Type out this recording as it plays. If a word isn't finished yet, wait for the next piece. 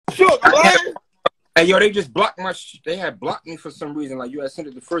lying? Hey, yo, they just blocked my they had blocked me for some reason. Like, you had sent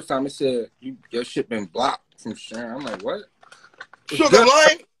it the first time. It said, your shit been blocked from sharing. I'm like, what? Suge, I'm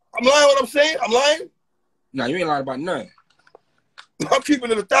lying? I'm lying what I'm saying? I'm lying? Nah, you ain't lying about nothing. I'm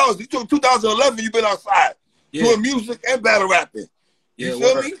keeping it 1,000. You took 2011, you been outside doing music and battle rapping. You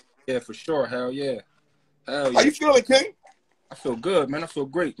feel me? Yeah, for sure. Hell yeah. Hell yeah. How you feeling, King? I feel good, man. I feel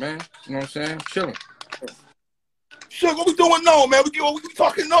great, man. You know what I'm saying? Chilling. Suge, what we doing now, man? We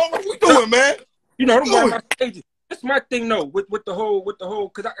talking now? What we doing, man? You know, I'm my stages. That's my thing, though, with the whole,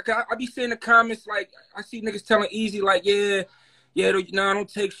 because I be seeing the comments, like, I see niggas telling Eazy, like, yeah, I don't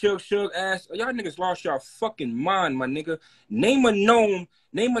take Suge ass. Y'all niggas lost y'all fucking mind, my nigga. Name a Nome,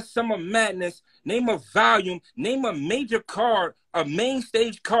 name a Summer Madness, name a Volume, name a major card, a main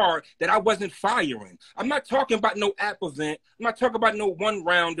stage card that I wasn't firing. I'm not talking about no app event. I'm not talking about no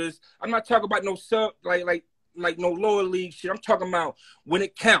one-rounders. I'm not talking about no sub, like no lower league shit. I'm talking about when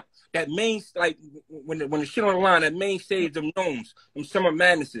it count. That main, like, when the shit on the line, that main stage of Gnomes, them Summer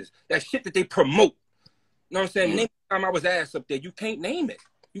Madnesses, that shit that they promote. You know what I'm saying? Name the time I was ass up there. You can't name it.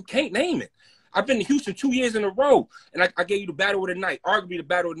 You can't name it. I've been to Houston 2 years in a row, and I gave you the battle of the night, arguably the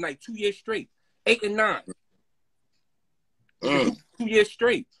battle of the night, 2 years straight, 8 and 9. 2 years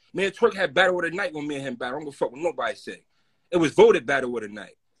straight. Me and Twerk had battle of the night when me and him battle. I don't give a fuck what nobody say. It was voted battle of the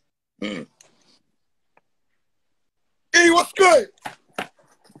night. Hey, what's good?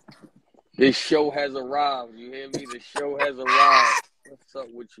 This show has arrived. You hear me? The show has arrived. What's up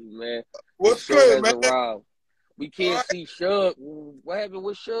with you, man? What's good, man? Arrived. We can't see Suge. What happened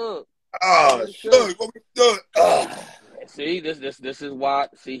with Suge? Suge, what we doing? See, this is why.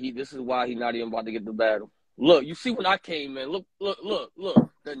 See, this is why he's not even about to get the battle. Look, you see when I came in. Look.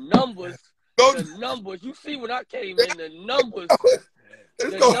 The numbers. The numbers. You see when I came in. The numbers.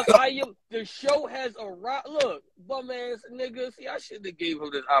 The show has arrived. Look, bum ass nigga. See, I shouldn't have gave him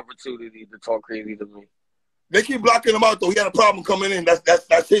this opportunity to talk crazy to me. They keep blocking him out though. He had a problem coming in.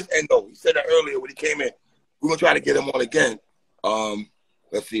 That's his end though. He said that earlier when he came in. We're gonna try to get him on again.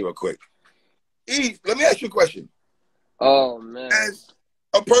 Let's see real quick. E, let me ask you a question. Oh man. As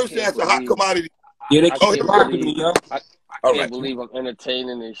a person that's a hot commodity. Yeah, they keep blocking me, yo. I can't believe I'm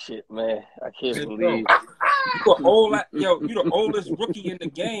entertaining this shit, man. I can't believe. You the oldest rookie in the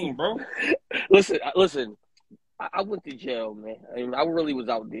game, bro. Listen. I went to jail, man. I mean, I really was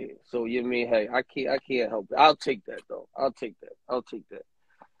out there. So you mean, hey, I can't help it. I'll take that though. I'll take that.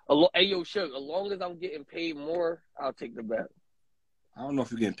 Hey yo, Suge, as long as I'm getting paid more, I'll take the battle. I don't know if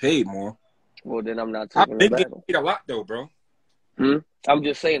you're getting paid more. Well, then I'm not taking the battle. I've been getting paid a lot though, bro. I'm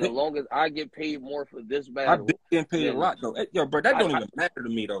just saying, as long as I get paid more for this battle. I've been getting paid a lot, though. Yo, bro, that don't even matter to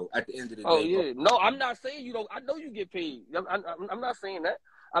me, though, at the end of the day. Oh, yeah. Bro. No, I'm not saying you don't. I know you get paid. I'm not saying that.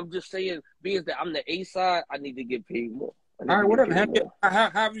 I'm just saying, being that I'm the A side, I need to get paid more. All right, whatever.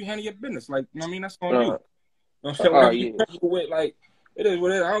 How you handle your business? Like, you know what I mean? That's on you. You know what I'm saying? Whatever you comfortable with, like, it is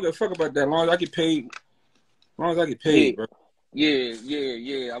what it is. I don't give a fuck about that. As long as I get paid. Bro.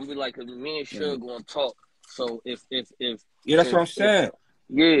 Yeah. I'm be like, cause me and Suge gonna talk. So if that's what I'm saying.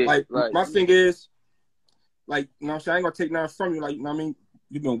 Like my thing is, like, you know what I'm saying? I ain't gonna take nothing from you. Like, you know what I mean?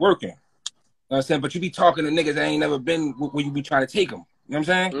 You've been working. You know what I'm saying? But you be talking to niggas that ain't never been where you be trying to take them. You know what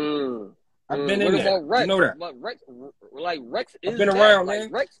I'm saying? I've been in there. Rex? You know that. But Rex is I've been around, that. man.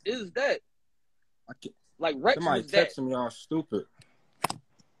 Like, Rex is that. Like Rex somebody is texting me all stupid.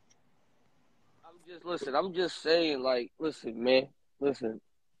 I'm just saying, like, listen, man. Listen.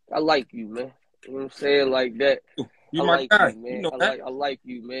 I like you, man. You know what I'm saying? Like that. You my guy. You, man. You know that. I like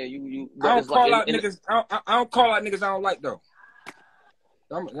you, man. You. I don't call out niggas. I don't call out niggas I don't like though.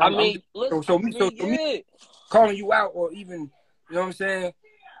 Me calling you out or even, you know what I'm saying?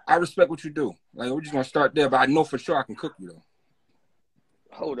 I respect what you do. Like, we're just gonna start there, but I know for sure I can cook you though.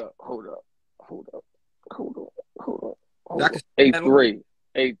 Hold up. A3.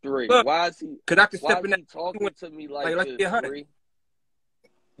 Look, why is he? Cause I can step in that. Talking to me like let's this, be 100.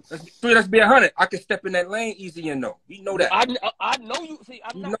 Let's be 100. I can step in that lane easy and know. You know that. I know you. See,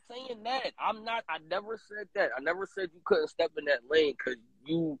 I'm not saying that. I never said that. I never said you couldn't step in that lane because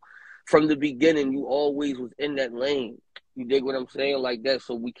you, from the beginning, you always was in that lane. You dig what I'm saying? Like that.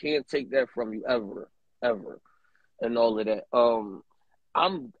 So we can't take that from you ever, and all of that.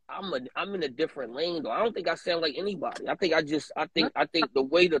 I'm in a different lane though. I don't think I sound like anybody. I think the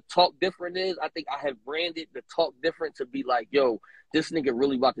way the talk different is, I think I have branded the talk different to be like, yo, this nigga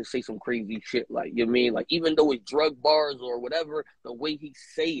really about to say some crazy shit. Like, you know what I mean? Like, even though it's drug bars or whatever, the way he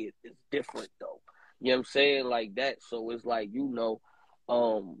say it is different though. You know what I'm saying? Like that. So it's like, you know,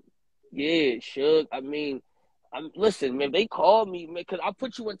 yeah, Suge. I mean, listen, man, they called me, man, because I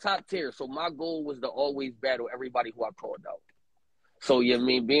put you in top tier. So my goal was to always battle everybody who I called out. So yeah, I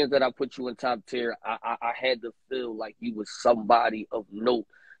mean, being that I put you in top tier, I had to feel like you was somebody of note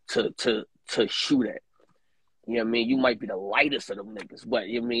to shoot at. You know what I mean? You might be the lightest of them niggas, but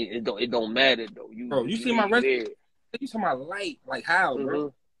you know what I mean, it don't matter though. Bro, you see my resume? You talking about light? Like how,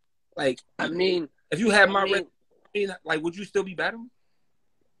 bro? Like I mean, if you had my resume, like would you still be battling?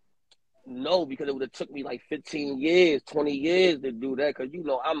 No, because it would have took me like 15 years, 20 years to do that. Cause you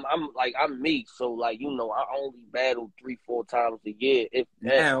know, I'm me. So like, you know, I only battle 3-4 times a year. If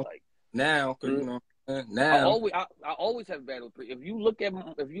that, now, cause you know, now I always have battled 3. If you look at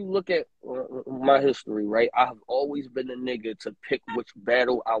my history, right, I have always been a nigga to pick which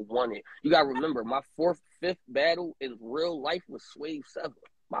battle I wanted. You gotta remember, my 5th battle in real life was Swave 7.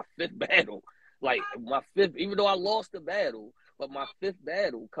 My 5th battle, like my 5th, even though I lost the battle. But my 5th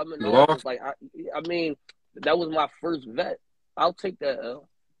battle coming off was like, I mean, that was my first vet. I'll take that L.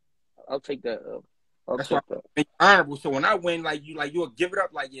 I'll take that L. That's why I'm honorable. So when I win, like you'll give it up.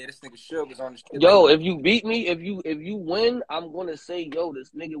 Like, yeah, this nigga Suge is on the shit. Yo, like, if you beat me, if you win, I'm gonna say, yo,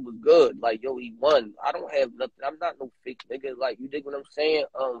 this nigga was good. Like, yo, he won. I don't have nothing. I'm not no fake nigga. Like, you dig what I'm saying?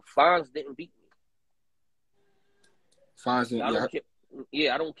 Fonz didn't beat me. Fonz didn't.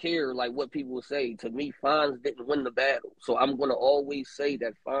 Yeah, I don't care like what people say. To me, Fonz didn't win the battle, so I'm gonna always say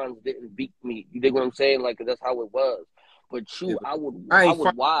that Fonz didn't beat me. You dig what I'm saying? Like, 'cause that's how it was. But you, I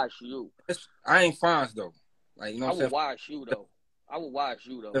would watch you. I ain't Fonz though. Like, you know what I'm saying? I would watch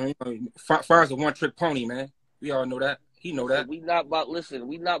you though. Fonz a one-trick pony, man. We all know that. He know that. We not about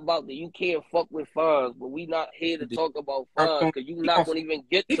that. You can't fuck with Fonz, but we not here to talk about Fonz because you not gonna even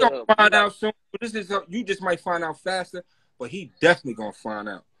get to him. Gonna find out soon. This is you just might find out faster. But he definitely gonna find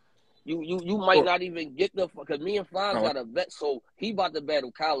out. You might not even get because me and Fonz got a vet, so he about to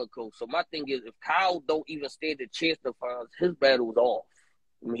battle Calico. So my thing is, if Kyle don't even stand a chance to Fonz, his battle is off.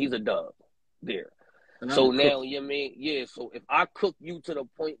 I mean, he's a dub there. So now, you know what I mean? Yeah, so if I cook you to the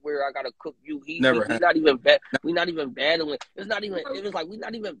point where I gotta cook you, we not even battling. It's not even. It was like we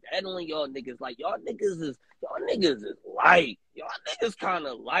not even battling y'all niggas. Like y'all niggas is light. Y'all niggas kind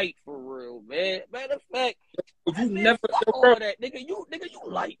of light for real, man. Matter of fact, you never all that, nigga. You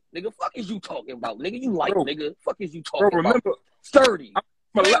light, nigga. Fuck is you talking about, nigga? You light, nigga. Fuck is you talking about? Remember, sturdy.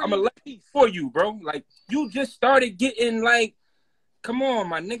 I'm a lefty for you, bro. Like you just started getting like, come on,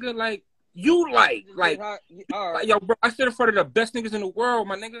 my nigga, like. You like, yo, bro, I sit in front of the best niggas in the world,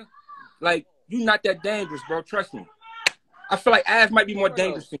 my nigga. Like, you not that dangerous, bro. Trust me. I feel like Av might be more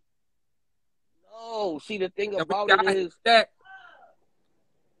dangerous than you. No, see, the thing about it is that,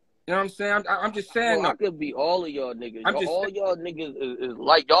 you know what I'm saying? I'm just saying. I could be all of y'all niggas. Y'all niggas is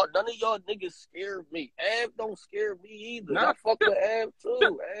like, y'all, none of y'all niggas scare me. Av don't scare me either. I fuck with Av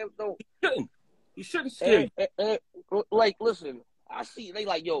too. Av don't. You shouldn't scare you. Like, listen, I see, they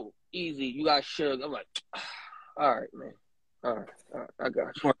like, yo, Eazy, you got Suge. I'm like, all right, man. All right, I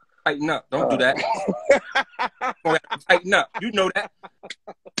got you. Tighten up. Don't do that. Tighten up. You know that.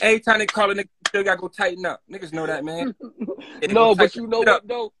 Every time they call a nigga, still gotta go tighten up. Niggas know that, man. No, but you know what,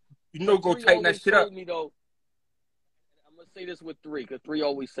 though? You know, go tighten that shit up. Me, though, I'm gonna say this with 3, because 3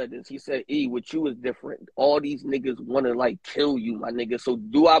 always said this. He said, E, with you is different. All these niggas want to, like, kill you, my nigga. So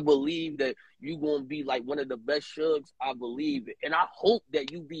do I believe that you gonna be, like, one of the best Suges? I believe it. And I hope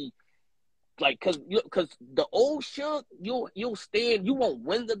that you be, like, cause the old Suge, you'll stand, you won't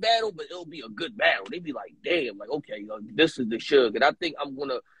win the battle, but it'll be a good battle. They be like, damn, like, okay, this is the Suge. And I think I'm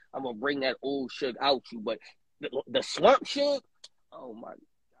gonna bring that old Suge out you. But the Slump Suge, oh my God.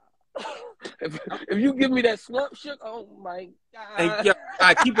 If you give me that Slump Suge, oh my God. And yeah,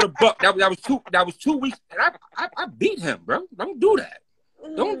 I keep it a buck. That was 2 weeks, and I beat him, bro. Don't do that.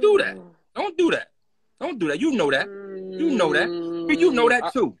 Don't do that. Don't do that. Don't do that. You know that. You know that. You know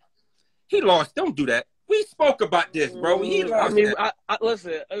that too. He lost. Don't do that. We spoke about this, bro. He lost. I mean,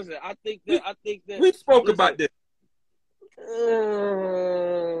 listen. I think that we spoke about this.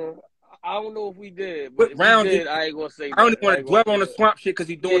 I don't know if we did, but if we did, I ain't gonna say. I don't even want to dwell on the Swamp shit because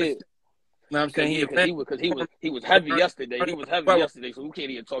he's doing it. You know what I'm saying? He was heavy yesterday. He was heavy yesterday, so we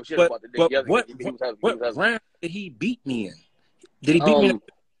can't even talk shit about the day yesterday. What round did he beat me in? Did he beat me in?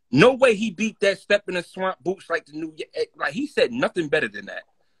 No way he beat that Step in the Swamp boots like the new. Like he said nothing better than that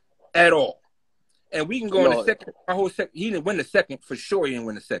at all. And we can go in the second. My whole second. He didn't win the second for sure. He didn't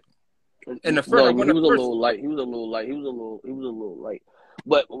win the second. And the first, he was a little light. He was a little light.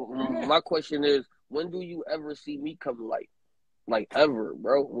 But my question is, when do you ever see me come light? Like ever,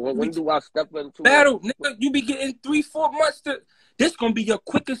 bro? When do I step into battle? Nigga, you be getting 3-4 months to. This gonna be your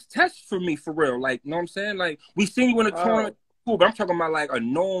quickest test for me, for real. Like, you know what I'm saying? Like, we seen you in a tournament, cool, but I'm talking about like a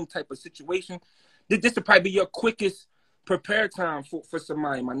Nome type of situation. This will probably be your quickest prepare time for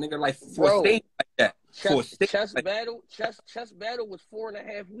somebody, my nigga. Like for Bro, a stage like that. Chess battle was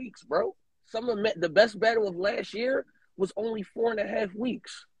 4.5 weeks, bro. The best battle of last year was only 4.5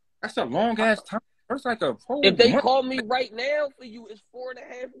 weeks. That's a long ass time. It's like a whole If they month. call me right now for you, it's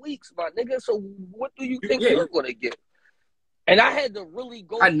 4.5 weeks, my nigga. So what do you think you're gonna get? And I had to really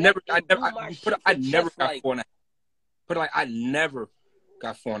go. I never got 4.5. But like I never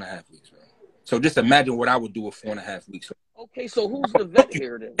got 4.5 weeks, bro. So just imagine what I would do with 4.5 weeks. Okay, so who's the vet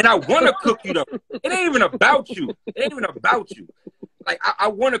here then? And I want to cook you though. It ain't even about you. It ain't even about you. Like I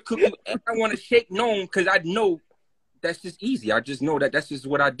want to cook you and I want to shake Nome because I know that's just easy. I just know that's just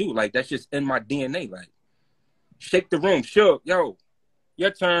what I do. Like that's just in my DNA. Like shake the room. Suge, yo,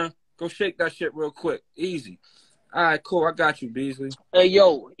 your turn. Go shake that shit real quick. Easy. All right, cool. I got you, Beasley. Hey,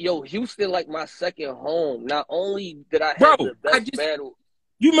 yo, Houston like my second home. Not only did I have the best battle.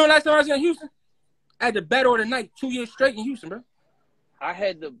 You remember last time I was in Houston? I had the battle of the night 2 years straight in Houston, bro. I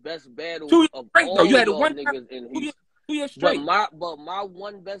had the best battle 2 years of straight, all though. You had y'all one niggas in Houston. 2 years straight. But my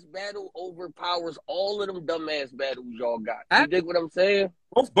one best battle overpowers all of them dumbass battles y'all got. You dig what I'm saying?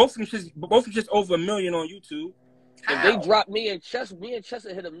 Both of them just over 1 million on YouTube. If they drop me and Chess will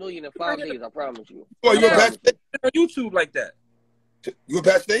hit 1 million in 5 days. I promise you. Oh, you a bad state on YouTube like that? You a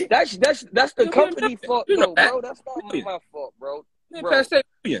bad state? That's the company fault, though, bro. That's not my fault, bro. Man, past $1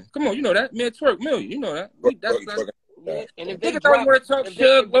 million. Come on, you know that. Man, twerk million. You know that. Yeah. And if they always want to talk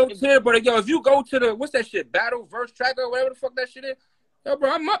Suge, low tier, but yo, if you go to the what's that shit, battle verse tracker, whatever the fuck that shit is, yo, bro,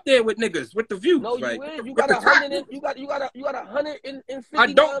 I'm up there with niggas with the views. No, you like, is. You got 100. You got 150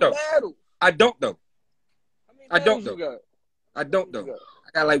 I don't though. battles. I don't though. I don't though. I don't though.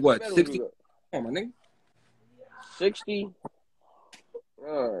 I got like what 60. Come on, my nigga. 60.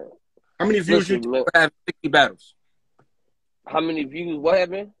 How many views you have? 60 battles. How many views? What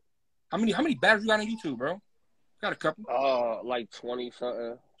happened? How many battles you got on YouTube, bro? Got a couple. Like 20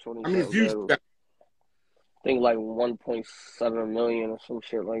 something. 20. How many views you got? I think like 1.7 million or some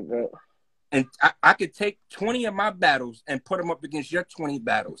shit like that. And I could take 20 of my battles and put them up against your 20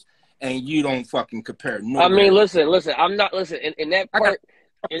 battles, and you don't fucking compare. No. I mean, listen. I'm not in that part.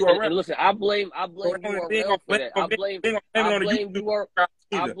 And listen, I blame URL for that. I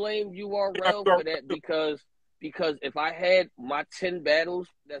blame URL for that because if I had my 10 battles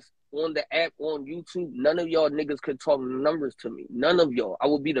that's on the app on YouTube, none of y'all niggas could talk numbers to me. None of y'all. I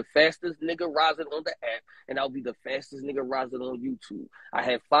would be the fastest nigga rising on the app, and I'll be the fastest nigga rising on YouTube. I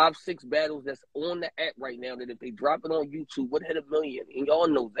have 5-6 battles that's on the app right now that if they drop it on YouTube would hit 1 million, and y'all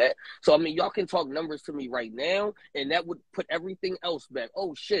know that. So I mean, y'all can talk numbers to me right now, and that would put everything else back.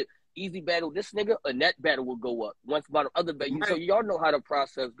 Oh shit. Easy battle this nigga, and that battle will go up. Once about the other battle. So y'all know how the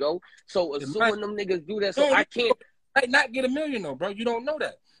process go. So assuming them niggas do that, so I can't. Might not get 1 million though, bro. You don't know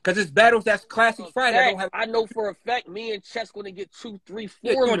that. Because it's battles that's classic Friday. I know for a fact me and Chess gonna get 2, 3,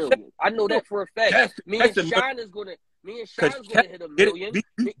 4 million. I know that for a fact. Me and Shine is gonna hit 1 million.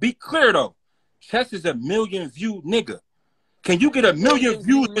 Be clear though. Chess is 1 million view nigga. Can you get 1 million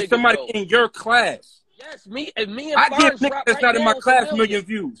views with somebody in your class? Yes, me and I give niggas that's not in my class 1 million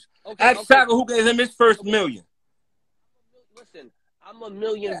views. Ask Saga who gave him his first million. Listen, I'm 1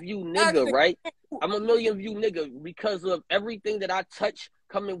 million view nigga, right? I'm 1 million view nigga because of everything that I touch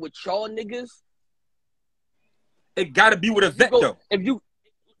coming with y'all niggas. It gotta be with a vet though. If you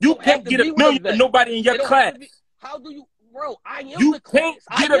can't get 1 million with nobody in your class. How do you, bro? You can't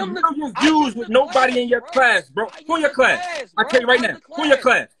get 1 million views with nobody in your class, bro. Who in your class? I tell you right now. Who in your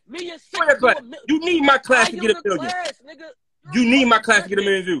class? Me and Who in your class? You need my class to get 1 million. You need my class to get 1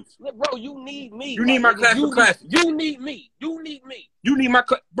 million views. Bro, you need me. You need my class for class. You need me. You need me. You need my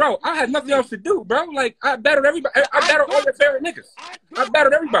class. Bro, I have nothing else to do, bro. Like, I battled everybody. I battled all your favorite niggas. I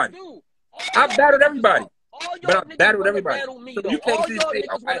battled everybody. I battled everybody. But I battled everybody. So you can't just say,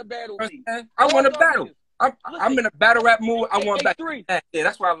 I want to battle. I'm in a battle rap mood. I want to battle. Yeah,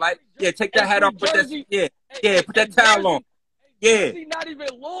 that's what I like. Yeah, take that hat off. Put that, yeah, put that towel on. Yeah. Jersey not even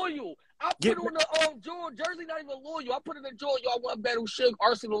loyal. I put on the Jersey not even loyal. I put in the jaw. Y'all want to battle Suge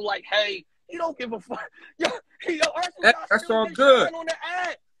Arsenal like, hey, he don't give a fuck. Yo, Arsenal. That's all good. On the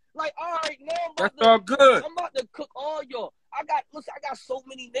ad. Like, all right, now all good. I'm about to cook all y'all. I got so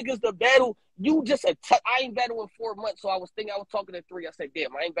many niggas to battle. You just I ain't battling 4 months, so I was talking to 3. I said,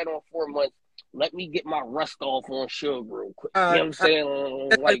 damn, I ain't battling 4 months. Let me get my rust off on Suge real quick. You know what I'm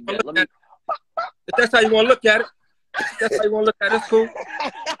saying? Like that. Let me. If that's how you want to look at it. That's how you want to look at it. It's cool.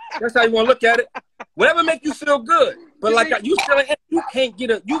 That's how you want to look at it. Whatever make you feel good. But like you can't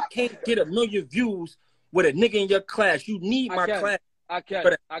get 1 million views with a nigga in your class. You need my class. I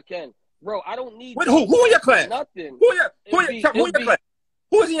can. Bro, I don't need. Who in your class? Nothing. Who in your class?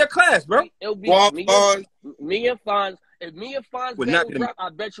 Who is in your class, bro? It'll be me and Fonz. If me and Fonz Would not battle get drop, I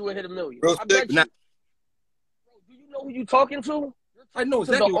bet you would hit $1 million. Real I bet sick. you. Not, Bro, do you know who you talking to? I know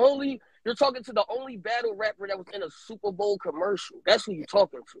To the exactly. only, you're talking to the only battle rapper that was in a Super Bowl commercial. That's who you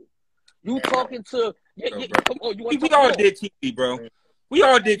talking to. You talking to? Come on, you want to We talk? all did TV, bro. We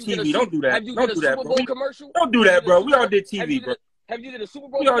all did TV. Don't do that. Have you Don't did a do that, Super bro. Bowl commercial? Don't do that, bro. We all did TV, bro. Have you did a Super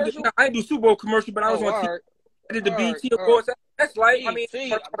Bowl We all did. commercial? No, I didn't do Super Bowl commercial, but I was on TV. Right. I did the BET All right. Awards. That's like, I mean,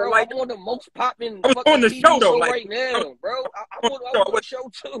 See, bro, like, I'm on the most popping I was fucking on the TV show though, like right now, bro. I was on the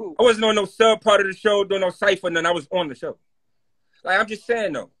show too. I wasn't on no sub part of the show, doing no cipher, and then I was on the show. Like, I'm just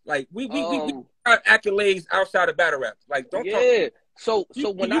saying though, like we got accolades outside of battle rap. Like, don't talk. So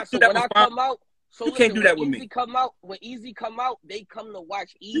when I come out, so you listen, can't do that with Eazy me. when Eazy come out, they come to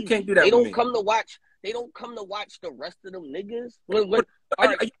watch Eazy. You can't do that. They with don't me. come to watch. They don't come to watch the rest of them niggas.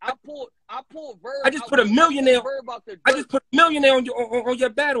 I pulled Verb. I just put a millionaire. I just put a millionaire on your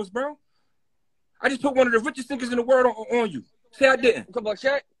battles, bro. I just put one of the richest niggas in the world on you. Say I didn't. You talking about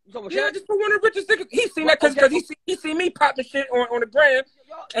Shaq? Yeah, I just put one of the richest niggas. He seen that because he seen me popping shit on the gram,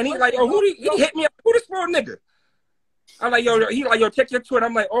 and he's like, oh, he hit me up. Who this little nigga? I'm like, yo, he like, yo, check your Twitter.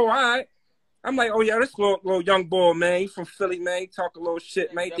 I'm like, oh, all right. I'm like, oh yeah, this little young boy, man. He from Philly, man. He talk a little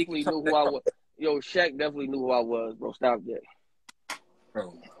shit, man. He definitely knew who I was. Yo, Shaq definitely knew who I was, bro. Stop that.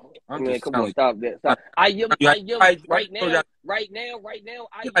 Bro, Come on, stop that. Stop. I am right now. I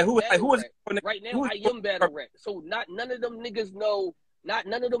am battle rap. So none of them niggas know.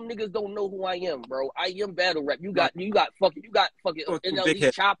 None of them niggas don't know who I am, bro. I am battle rap. You got fucking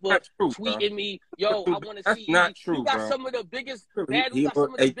NLE Chopper tweeting me, yo, I want to see. Not true, you got bro. Some of the biggest battles. You got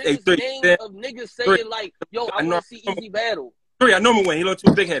some of the biggest names of niggas saying like, yo, I want to see Eazy battle. 3, I know him win. He a little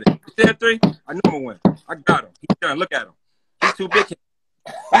too big headed. You said 3, I know him win. I got him. He's done. Look at him. He's too big headed.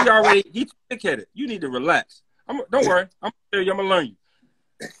 He's too big headed. You need to relax. Don't worry. I'm gonna learn you.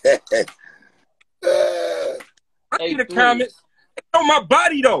 I see the comments. It's on my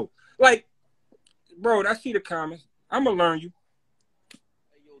body though. Like, bro, I see the comments. I'm gonna learn you.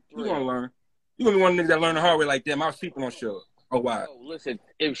 You gonna learn. You gonna be one of the niggas that learn the hard way like them. I was sleeping on Suge. Oh wow. Yo, listen,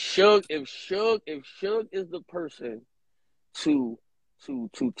 if Suge is the person to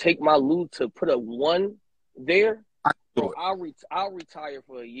take my loot to put a 1 there, bro, I'll retire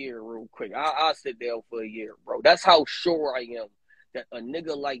for a year real quick. I'll sit down for a year, bro. That's how sure I am that a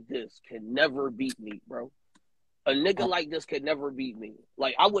nigga like this can never beat me, bro. A nigga like this can never beat me.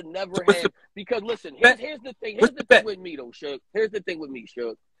 Like, I would never have, because listen, here's the thing. Here's the thing with me though, Suge. Here's the thing with me,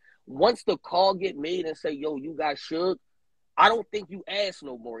 Suge. Once the call get made and say, yo, you got Suge, I don't think you ass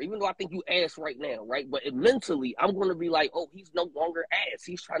no more, even though I think you ass right now, right? But mentally, I'm going to be like, oh, he's no longer ass.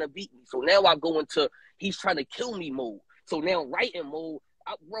 He's trying to beat me. So now I go into he's trying to kill me mode. So now writing mode,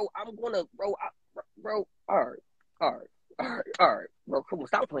 all right, bro, come on,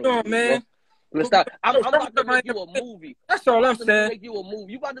 stop playing with me, man. Stop. I'm about to make you a movie. That's all I'm saying. Make you a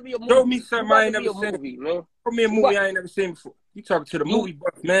movie. You about to be a movie. Show me something I ain't never seen. Man. Show me a movie I ain't never seen before. You talking to the movie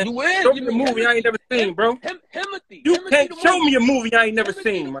buff, man. You is. Show me a movie I ain't never seen, bro. Himothy. You can't show me a movie I ain't never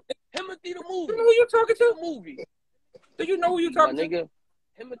seen, man. Himothy the movie. You know who you talking to? The movie. Do you know who you talking to? Nigga.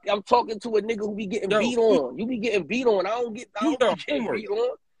 Himothy, I'm talking to a nigga who be getting beat on. You be getting beat on. I don't get beat on.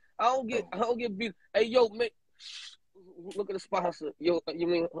 I don't get beat. Hey, yo, man. Look at the sponsor. Yo, you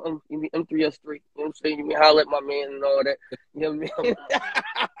mean M3S3? You know what I'm saying? You mean holler at my man and all that? You know what I mean?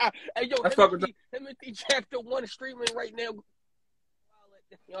 Hey, yo, Himothy Chapter 1 streaming right now.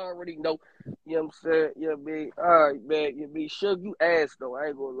 You already know. You know what I'm saying? Yeah, man. All right, man. You mean Suge, you ass though. I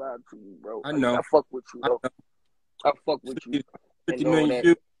ain't gonna lie to you, bro. I know. I fuck with you though. I fuck with you. 50 million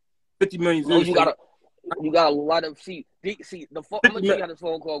views. 50 million views. You got a lot of I'm gonna tell you how this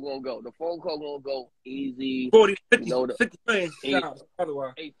phone call gonna go. The phone call gonna go easy. 40, 50, 50 million.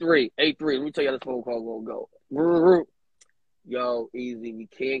 A3. Let me tell you how this phone call gonna go. Yo, Eazy, we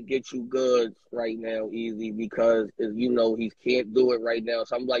can't get you goods right now, Eazy, because as you know, he can't do it right now.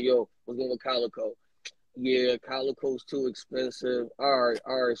 So I'm like, yo, what's going with Calico? Yeah, Calico's too expensive. All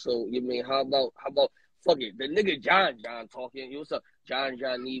right. So you mean how about fuck it? The nigga John talking. What's up? John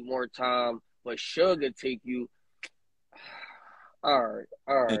need more time. But Suge will take you. All right.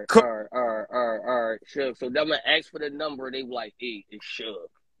 Suge. So then I'm gonna ask for the number. They be like, hey, it's Suge.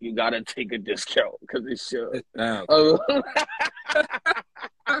 You gotta take a discount because it's Suge.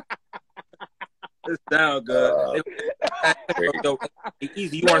 It's down good. ask him, yo,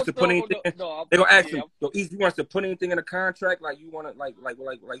 Eazy, you want us to put anything? No, they're gonna ask him, yo, Eazy, you want us to put anything in the contract? Like you want to, like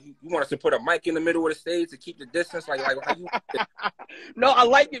you want us to put a mic in the middle of the stage to keep the distance? Like how you? No, I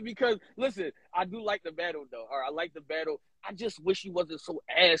like it because listen, I do like the battle though. Or I like the battle. I just wish he wasn't so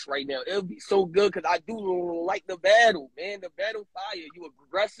ass right now. It would be so good because I do like the battle, man. The battle fire. You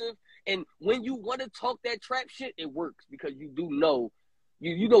aggressive, and when you want to talk that trap shit, it works because you do know.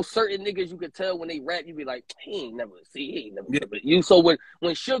 You know certain niggas you can tell when they rap, you be like, he ain't never you. So when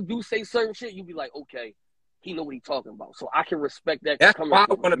Suge do say certain shit, you be like, okay, he know what he talking about. So I can respect that. That's why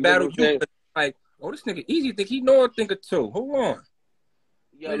I want to battle you. Saying? Like, oh, this nigga Eazy think he know a thing or two. Hold on.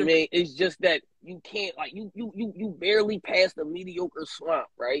 You know what I mean? It's just that you can't like you barely passed the mediocre swamp,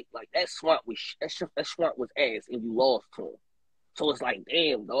 right? Like that swamp was ass and you lost to him. So it's like,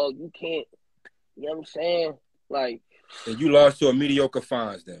 damn, dog, you can't. You know what I'm saying? Like. And you lost to a mediocre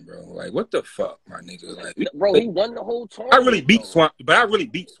Fonz then, bro. Like, what the fuck, my nigga? Like, bro, he won the whole tournament. I really beat Swamp, but I really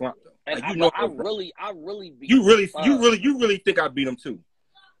beat Swamp though. And like, you know, I really beat. You really think I beat him too?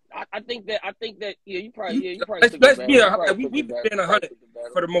 I think that yeah, you probably let's be we've been 100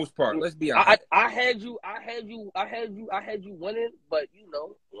 for the most part. Let's be honest. I had you winning, but you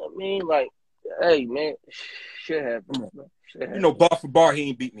know what I mean? Like, hey man, shit happens. You know, bar for bar, he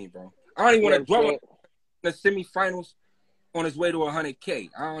ain't beat me, bro. I don't even want to dwell on the semifinals on his way to 100K.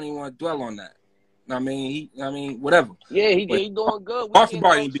 I don't even want to dwell on that. I mean, whatever. Yeah, he doing good. We can't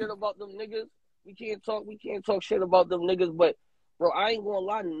talk shit about them niggas. We can't talk shit about them niggas. But bro, I ain't gonna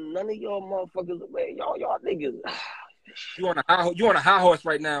lie, none of y'all motherfuckers, man, y'all niggas. You on a high horse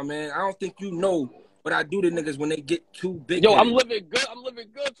right now, man. I don't think you know what I do to niggas when they get too big. Yo, I'm living good.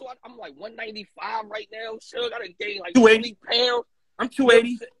 So I'm like 195 right now. Sure, I done gained like 20 pounds. I'm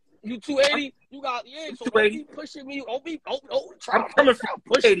 280. You 280? You got so don't be pushing me. Don't try to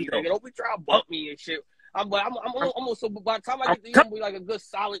push me, nigga. Don't be trying to bump me and shit. I'm almost so by the time I get to you, I'm be like a good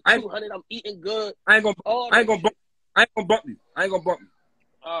solid 200. I'm eating good. I ain't gonna bump you.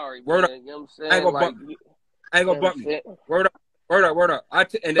 All right, word man, up. You know what I'm saying? I ain't gonna bump you. Word up.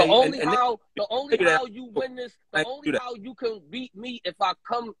 The only how you win this, the only how you can beat me if I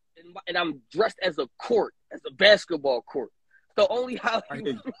come and I'm dressed as a basketball court. The only how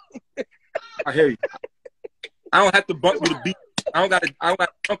I hear you. I don't have to bump you to beat. I don't got to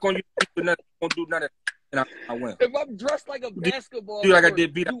dunk on you for nothing. I don't do nothing, and I win. If I'm dressed like a basketball, like I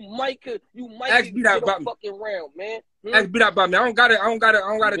did beat. You might get a fucking round, man. Ask beat out about me. I don't got to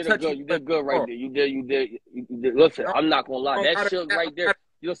touch you. You did good right there. You did. Listen, I'm not gonna lie. That Suge right there.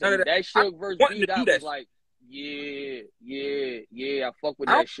 Listen, that Suge versus beat out was like. Yeah, I fuck with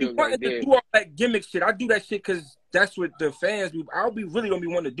that shit right there. To do all that gimmick shit. I do that shit because that's what the fans do. I'll be really don't be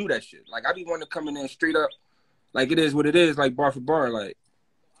wanting to do that shit. Like I be wanting to come in there straight up, like it is what it is, like bar for bar. Like you know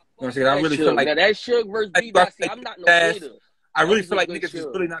what I'm saying. I really feel like now that Suge versus B-Dot. I'm not no hater. I really feel like niggas is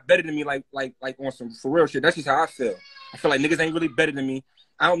really not better than me. Like on some for real shit. That's just how I feel. I feel like niggas ain't really better than me.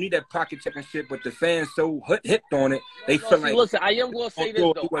 I don't need that pocket check and shit, but the fans so hipped on it. They feel like. Listen, I am gonna say this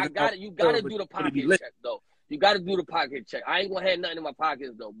though. You gotta do the pocket check though. You got to do the pocket check. I ain't gonna have nothing in my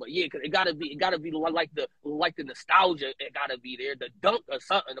pockets though, but yeah, cause it gotta be like the nostalgia. It gotta be there. The dunk or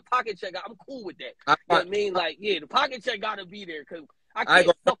something. The pocket check. I'm cool with that. You know what I mean? Like yeah, the pocket check gotta be there because I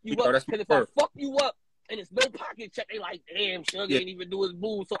can't fuck you up. Because if I fuck you up and it's no pocket check, they like damn, Suge ain't even do his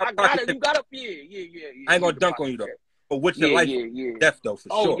move. So you gotta yeah. I ain't gonna dunk on you though. But what's your life? Death though for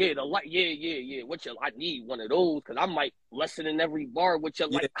sure. Oh yeah, What's your? I need one of those because I might lessen in every bar with your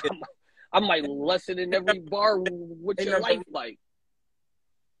life. I might lessen in every bar with your life like.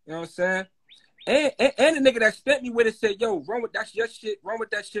 You know what I'm saying? And the nigga that spent me with it said, yo, run with that shit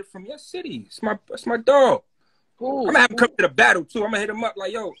from your city. It's my dog. Cool. I'm gonna have him come to the battle too. I'm gonna hit him up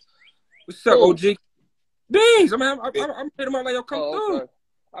like, yo, what's up, OG? Beans. I'm gonna hit him up like, yo, come through. Okay.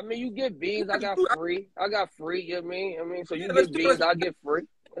 I mean, you get beans, I got free. You know what I mean? So you get beans, I get free.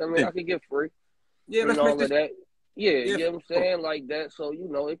 I mean, I can get free. Yeah, let's make this. That. Yeah, you know what I'm saying? Like that. So,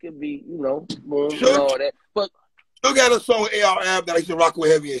 it could be, boom, and all that. But you got a song with AR that I used to rock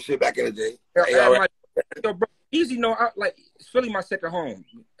with heavy and shit back in the day. Yo, bro, Eazy know, it's Philly my second home.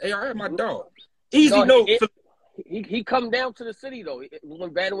 AR my dog. Eazy know. He come down to the city, though.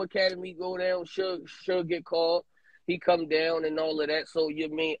 When Battle Academy go down, Suge get called. He come down and all of that. So,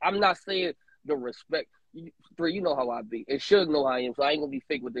 I'm not saying the respect. You know how I be. And Suge know how I am, so I ain't gonna be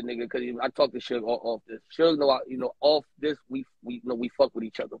fake with the nigga because I talk to Suge off this. Suge know, off this, we fuck with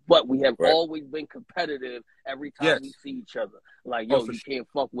each other. But we have always been competitive every time we see each other. Like, yo, you can't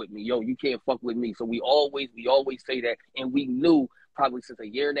fuck with me. Yo, you can't fuck with me. So we always say that. And we knew probably since a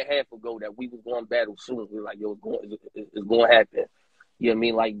year and a half ago that we was going to battle soon. We were like, yo, it's going to happen. You know what I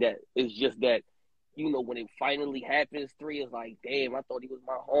mean? Like that. It's just that you know, when it finally happens, 3 is like, damn, I thought he was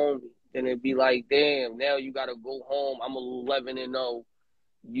my homie. Then it'd be like, damn, now you gotta go home. I'm 11-0.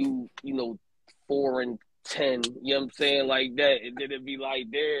 You know, 4-10. You know what I'm saying? Like that. And then it'd be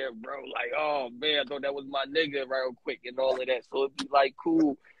like, damn, bro. Like, oh man, I thought that was my nigga real quick and all of that. So it'd be like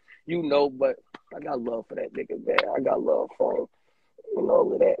cool, you know, but I got love for that nigga, man. I got love for him. And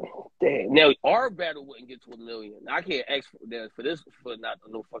all of that. Damn. Now our battle wouldn't get to 1 million. I can't ask for this for not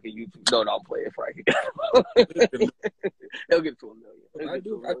no fucking YouTube. No, I'm playing for right. They'll get to 1 million. I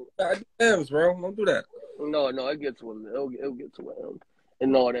do M's, bro. Don't do that. No, it gets to 1 million. It'll get to 1 M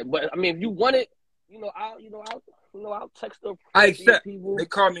and all that. But I mean, if you want it, I'll text them. I accept. People. They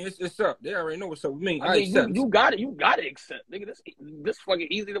call me. It's up. They already know what's up with me. I mean, accept. You got it. You got to accept, nigga. This fucking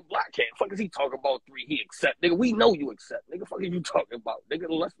Eazy the Black Cat. Fuck is he talking about 3? He accept, nigga. We know you accept, nigga. Fuck is you talking about, nigga?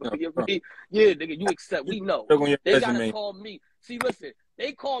 Let's yeah, nigga. You accept. We know. They gotta call me. See, listen.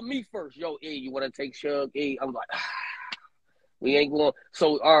 They call me first. Yo, you want to take Suge? I'm like, we ain't going.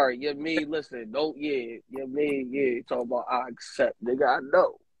 So, all right, me. Listen, don't. Me. Talking about I accept, nigga. I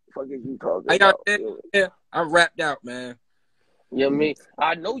know. Fuck is you talking about? Yeah, I'm rapped out, man. You know what I mean?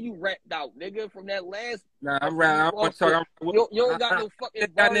 I know you rapped out, nigga, from that last. Nah, I'm rapping. You don't got no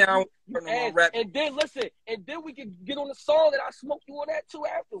fucking bars. And then listen, and then we can get on the song and I smoke you on that too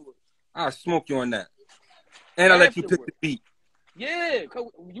afterwards. I'll smoke you on that. And I'll let you pick the beat. Yeah,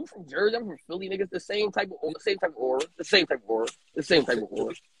 cause you from Jersey, I'm from Philly, niggas. The same type of aura.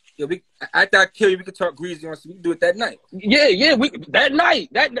 Yeah, after I kill you, we can talk greasy on. So we can do it that night. Yeah, that night.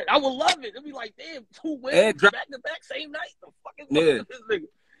 I would love it. It'd be like, damn, 2 wins back to back, same night. The fucking this nigga.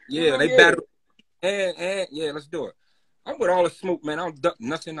 Yeah, they battle. And yeah, let's do it. I'm with all the smoke, man. I don't duck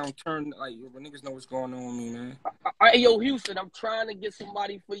nothing. I don't turn like niggas know what's going on with me, man. Hey, yo, Houston, I'm trying to get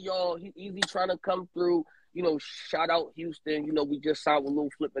somebody for y'all. Eazy trying to come through. You know, shout out Houston. You know, we just signed with Lil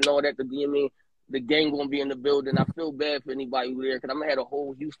Flip and all that. The gang gonna be in the building. I feel bad for anybody who there because I'm gonna have a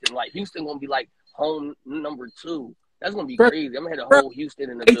whole Houston. Like Houston gonna be like home number 2. That's gonna be crazy. I'm gonna have a whole Houston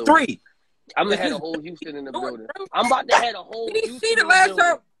in the building. 3. I'm gonna have a whole Houston in the building. I'm about to have a whole Houston. See the last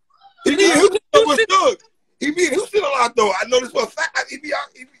time? He beat Houston was good. He beat Houston a lot though. I know this for a fact. He you know what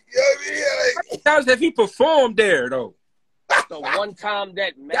I mean? Like, how times have he performed there though? The one time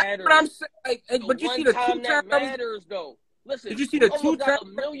that matters. That's what I'm saying. Like, but you see the 2 times that matters though. Listen, did you see the 2 times?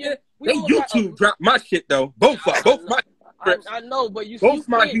 They YouTube dropped my shit though. Both my scripts. I know, but you both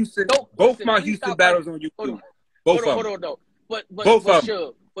my Houston battles on YouTube. Both of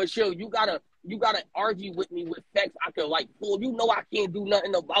them. But sure, you gotta argue with me with facts. I can like pull. You know I can't do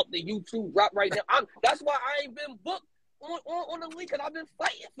nothing about the YouTube drop right now. That's why I ain't been booked on the link, and I've been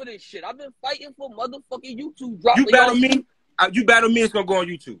fighting for this shit. I've been fighting for motherfucking YouTube drop. You battle me. You battle me. It's gonna go on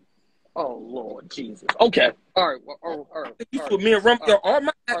YouTube. Oh Lord Jesus. Okay. All right. All right. Me and Rum, all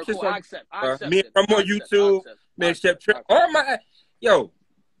my actions cool. I accept me and Rum on YouTube. Man, Chef Trip. All my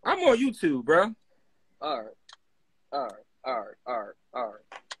I'm on YouTube, bro. All right.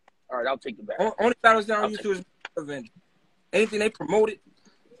 I'll take it back. Only battles down on YouTube is event. Anything they promoted,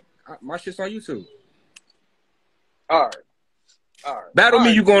 my shit's on YouTube. All right. Battle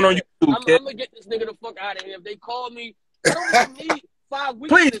me, you going on YouTube? I'm gonna get this nigga the fuck out of here. If they call me, I don't even need 5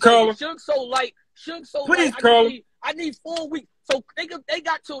 weeks. Please call him. Suge so light. Please call him. I need 4 weeks. So they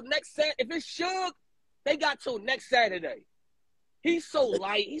got till next Saturday. If it's Suge, they got till next Saturday. He's so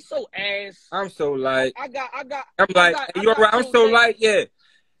light. He's so ass. I'm so light. I'm so light. Yeah.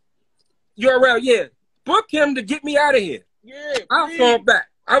 URL. Yeah. Book him to get me out of here. Yeah. I'll fall back.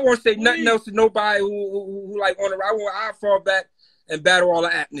 I won't say nothing else to nobody who like on the. I'll fall back and battle all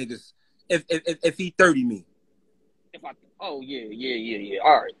the app niggas if he 30 me. Oh yeah.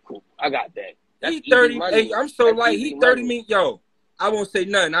 All right, cool. I got that. That's he 30. Hey, I'm so light. He 30 me. Yo, I won't say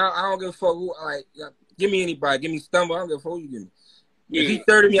nothing. I don't give a fuck who. Like, give me anybody. Give me Stumble. I don't give a fuck who you give me. Yeah. If he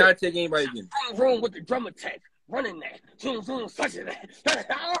 30 me, I'll take anybody. Give me. Room with the drum attack. Running that. Zoom, such a that.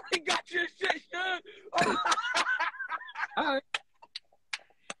 I already got your shit, Suge. All right.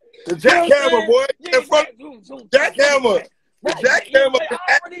 The jackhammer, boy. Jackhammer. The jackhammer.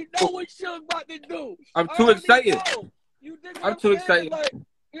 I already know what Suge about to do. I'm too excited. I'm too excited.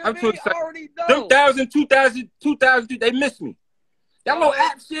 I'm too excited. Them 2000, they miss me. That little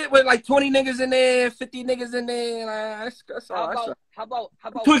app shit with like 20 niggas in there, 50 niggas in there. That's all. How about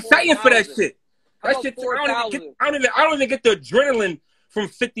I'm too excited for that shit. That shit. I don't even get the adrenaline from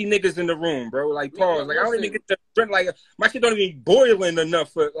 50 niggas in the room, bro. Like pause. Like I don't even get the adrenaline. Like my shit don't even boiling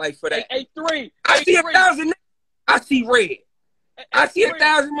enough for that. I see 1,000. I see red. I see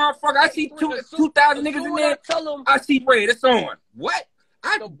 1,000 motherfuckers. I see 2,000 niggas in there. I see red. It's on. What?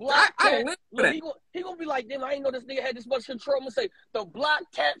 The block cat. Look, that. he gonna be like, damn, I ain't know this nigga had this much control. I'm gonna say, the block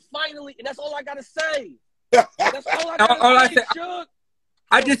cat finally, and that's all I gotta say. That's all I gotta say, Suge.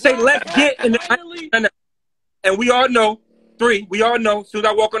 I just say, let's get, and we all know, we all know, as soon as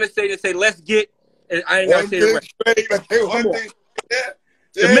I walk on the stage and say, let's get, and I ain't gonna say the rest.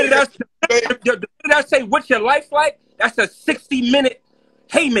 The minute I say, what's your life like? That's a 60-minute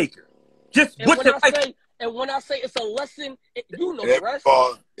haymaker. Just and what's your life like? And when I say it's a lesson, you know the rest.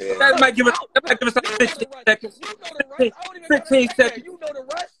 That might give us like 15 seconds. 15 seconds. You know the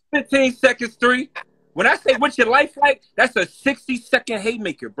rest. 15 seconds, 3. When I say what's your life like, that's a 60-second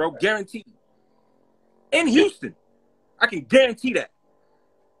haymaker, bro. Guaranteed. In Houston. I can guarantee that.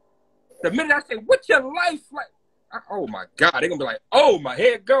 The minute I say, what's your life like? Oh my God. They're gonna be like, oh, my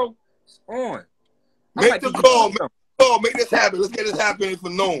head go. It's on. Make the call. Make this happen. Let's get this happening for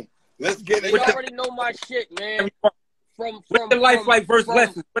Nome. Let's get it. They already know my shit, man. From the life like verse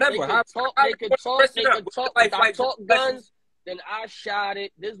lessons, whatever. They can talk. If I talk guns, then I shot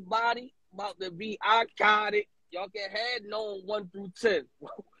it. This body about to be, I got it. Y'all can have Nome 1 through 10.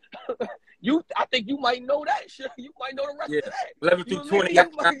 I think you might know that shit. You might know the rest of that. 11 through 20. There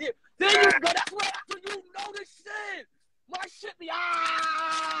you go. That's what you know this shit. My shit be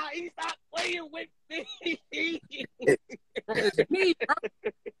he stopped playing with me. It's me, bro.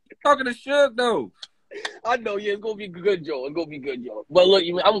 Talking to Suge though. I know, yeah, it's gonna be good, Joe. It's gonna be good, Joe. But look,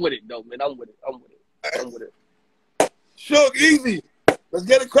 I'm with it though, man. I'm with it. Suge, Eazy. Let's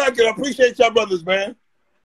get it cracking. I appreciate y'all brothers, man.